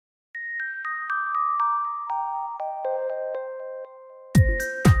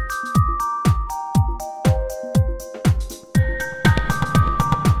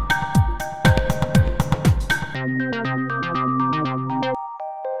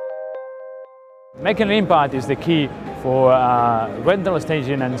Making an impact is the key for rental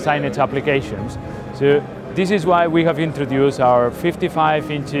staging and signage applications. So this is why we have introduced our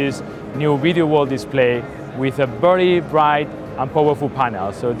 55 inches new video wall display with a very bright and powerful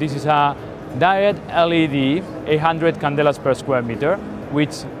panel. So this is a direct LED, 800 candelas per square meter,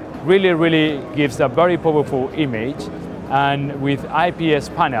 which really gives a very powerful image, and with IPS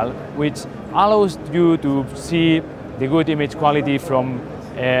panel, which allows you to see the good image quality from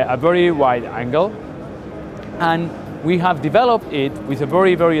a very wide angle. And we have developed it with a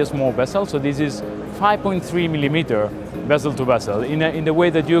very small bezel. So this is 5.3 millimeter bezel to bezel in the way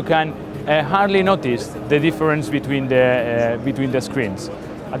that you can hardly notice the difference between the screens.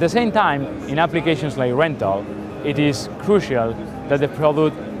 At the same time, in applications like rental, it is crucial that the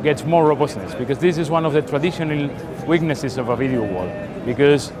product gets more robustness, because this is one of the traditional weaknesses of a video wall,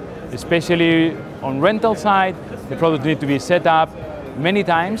 because especially on rental side, the product needs to be set up many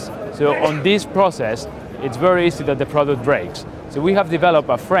times. So on this process, it's very easy that the product breaks. So we have developed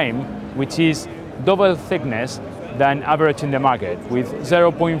a frame which is double thickness than average in the market, with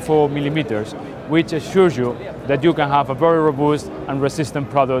 0.4 millimeters, which assures you that you can have a very robust and resistant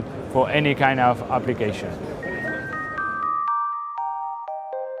product for any kind of application.